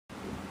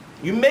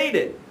You made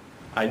it.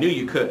 I knew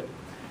you could.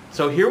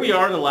 So here we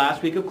are in the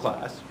last week of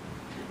class,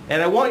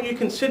 and I want you to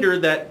consider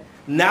that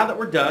now that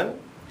we're done,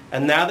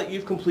 and now that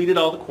you've completed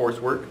all the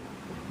coursework,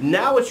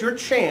 now it's your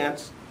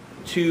chance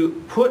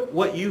to put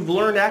what you've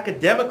learned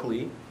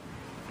academically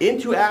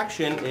into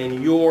action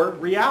in your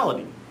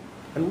reality.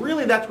 And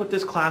really that's what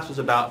this class was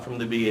about from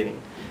the beginning.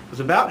 It was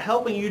about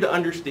helping you to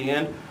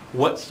understand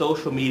what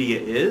social media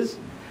is,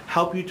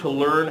 help you to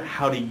learn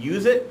how to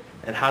use it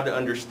and how to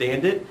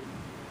understand it.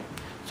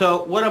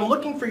 So what I'm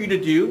looking for you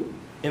to do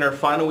in our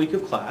final week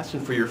of class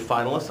and for your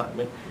final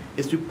assignment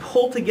is to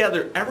pull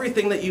together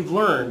everything that you've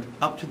learned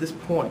up to this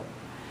point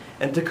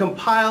and to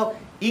compile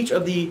each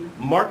of the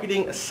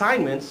marketing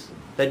assignments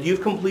that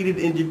you've completed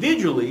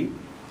individually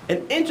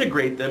and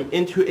integrate them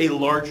into a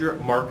larger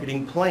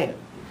marketing plan.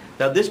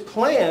 Now this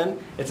plan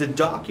is a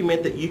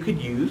document that you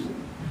could use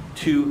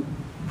to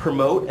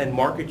promote and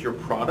market your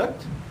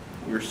product,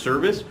 your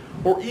service,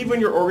 or even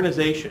your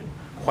organization.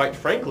 Quite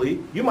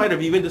frankly, you might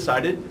have even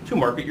decided to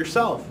market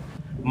yourself.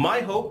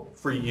 My hope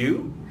for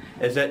you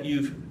is that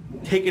you've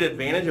taken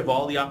advantage of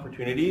all the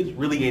opportunities,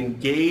 really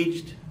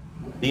engaged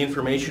the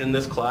information in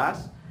this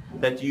class,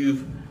 that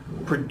you've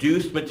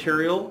produced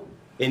material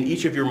in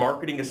each of your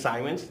marketing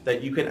assignments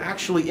that you can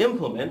actually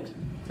implement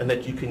and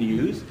that you can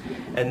use.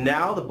 And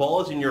now the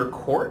ball is in your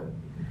court.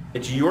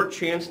 It's your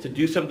chance to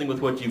do something with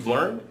what you've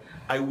learned.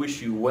 I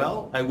wish you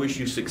well, I wish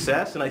you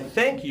success, and I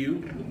thank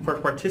you for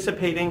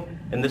participating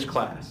in this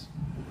class.